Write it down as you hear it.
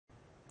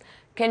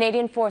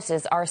Canadian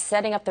forces are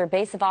setting up their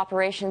base of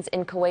operations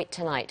in Kuwait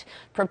tonight,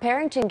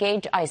 preparing to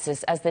engage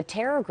ISIS as the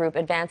terror group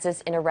advances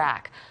in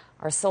Iraq.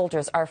 Our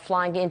soldiers are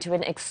flying into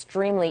an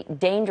extremely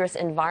dangerous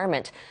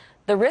environment.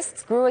 The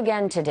risks grew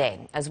again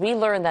today as we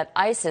learn that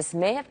ISIS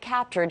may have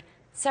captured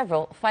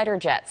several fighter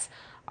jets.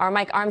 Our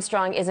Mike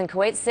Armstrong is in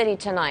Kuwait City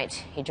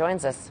tonight. He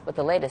joins us with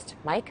the latest.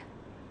 Mike?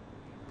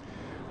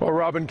 Well,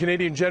 Robin,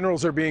 Canadian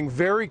generals are being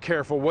very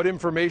careful what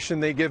information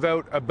they give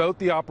out about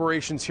the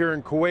operations here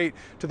in Kuwait,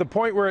 to the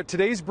point where at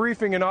today's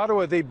briefing in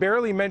Ottawa, they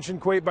barely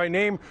mentioned Kuwait by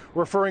name,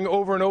 referring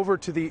over and over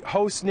to the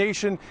host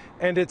nation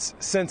and its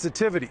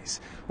sensitivities.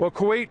 Well,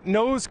 Kuwait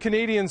knows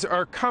Canadians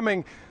are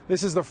coming.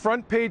 This is the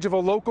front page of a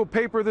local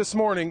paper this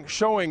morning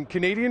showing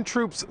Canadian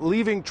troops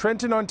leaving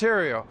Trenton,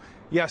 Ontario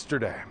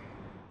yesterday.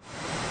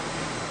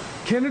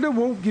 Canada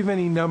won't give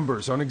any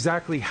numbers on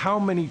exactly how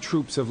many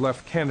troops have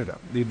left Canada.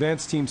 The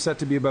advance team set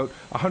to be about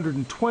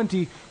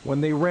 120. When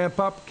they ramp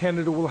up,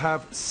 Canada will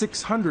have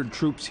 600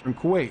 troops in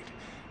Kuwait.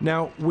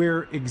 Now,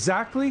 where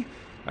exactly?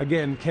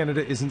 Again,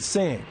 Canada isn't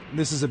saying.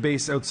 This is a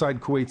base outside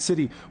Kuwait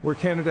City, where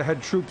Canada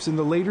had troops in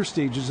the later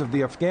stages of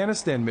the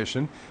Afghanistan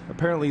mission.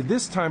 Apparently,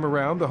 this time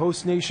around, the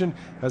host nation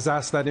has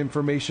asked that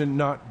information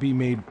not be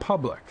made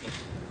public.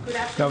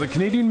 Now, the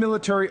Canadian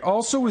military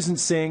also isn't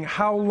saying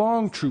how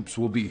long troops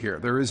will be here.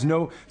 There is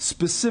no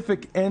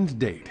specific end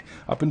date.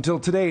 Up until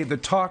today, the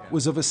talk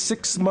was of a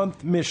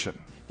 6-month mission.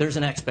 There's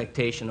an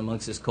expectation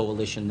amongst this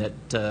coalition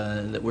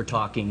that we're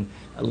talking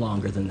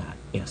longer than that,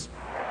 yes.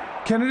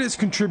 Canada is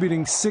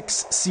contributing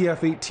 6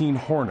 CF-18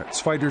 Hornets,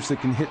 fighters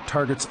that can hit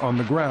targets on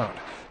the ground.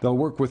 They'll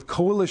work with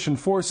coalition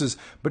forces,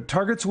 but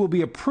targets will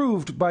be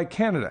approved by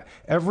Canada.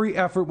 Every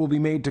effort will be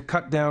made to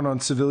cut down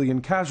on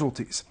civilian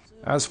casualties.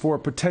 As for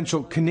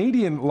potential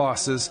Canadian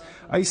losses,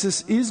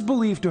 ISIS is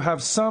believed to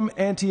have some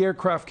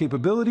anti-aircraft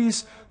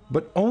capabilities,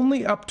 but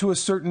only up to a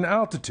certain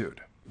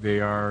altitude. They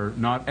are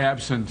not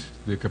absent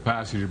the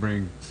capacity to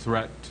bring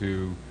threat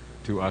to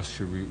us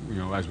should we,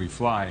 as we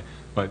fly,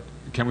 but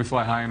can we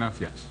fly high enough?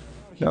 Yes.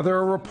 Now, there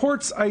are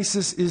reports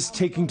ISIS is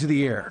taking to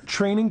the air,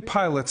 training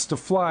pilots to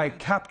fly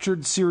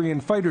captured Syrian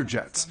fighter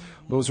jets.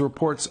 Those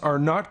reports are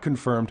not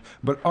confirmed,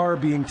 but are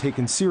being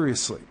taken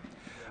seriously.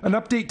 An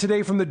update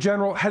today from the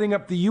general heading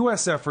up the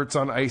U.S. efforts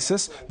on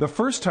ISIS. The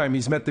first time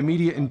he's met the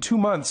media in 2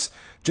 months.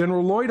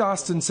 General Lloyd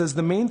Austin says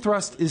the main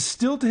thrust is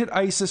still to hit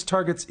ISIS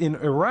targets in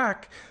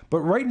Iraq, but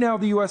right now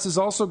the U.S. is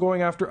also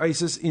going after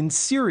ISIS in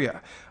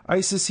Syria.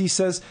 ISIS, he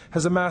says,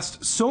 has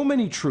amassed so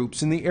many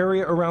troops in the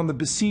area around the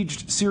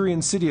besieged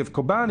Syrian city of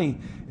Kobani.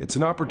 It's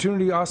an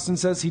opportunity, Austin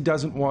says, he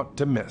doesn't want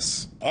to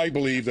miss. I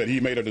believe that he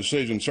made a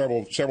decision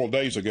several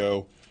days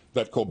ago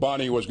that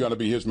Kobani was going to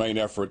be his main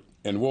effort,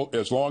 and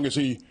as long as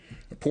he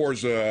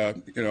pours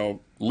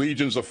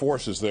legions of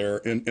forces there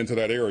into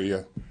that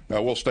area,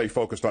 we'll stay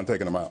focused on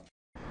taking them out.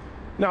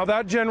 Now,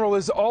 that general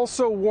is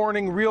also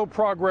warning real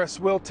progress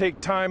will take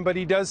time, but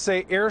he does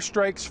say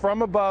airstrikes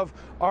from above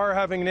are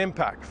having an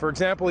impact. For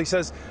example, he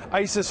says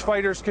ISIS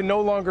fighters can no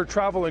longer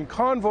travel in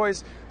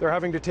convoys. They're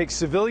having to take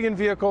civilian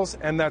vehicles,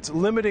 and that's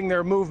limiting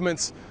their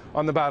movements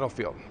on the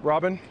battlefield.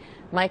 Robin?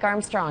 Mike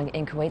Armstrong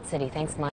in Kuwait City. Thanks, Mike.